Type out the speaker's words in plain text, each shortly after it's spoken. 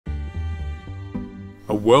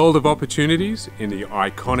A world of opportunities in the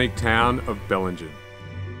iconic town of Bellingen.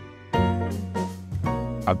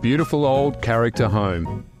 A beautiful old character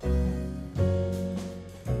home.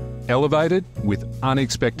 Elevated with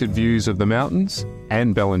unexpected views of the mountains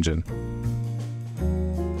and Bellingen.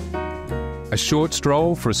 A short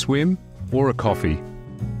stroll for a swim or a coffee.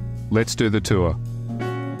 Let's do the tour.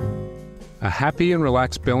 A happy and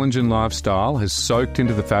relaxed Bellingen lifestyle has soaked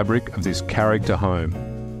into the fabric of this character home.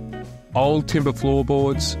 Old timber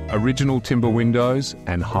floorboards, original timber windows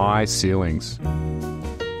and high ceilings.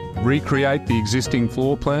 Recreate the existing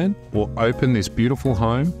floor plan or open this beautiful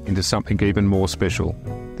home into something even more special.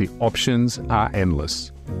 The options are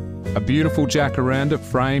endless. A beautiful jacaranda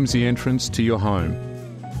frames the entrance to your home.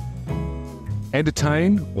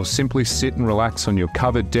 Entertain or simply sit and relax on your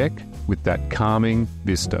covered deck with that calming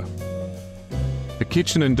vista. The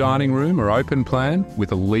kitchen and dining room are open plan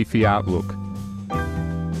with a leafy outlook.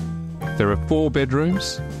 There are 4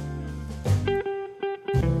 bedrooms,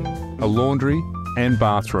 a laundry and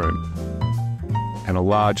bathroom, and a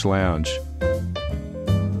large lounge.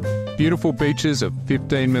 Beautiful beaches are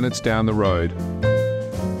 15 minutes down the road.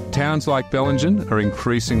 Towns like Bellingen are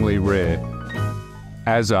increasingly rare,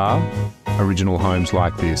 as are original homes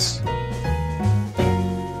like this.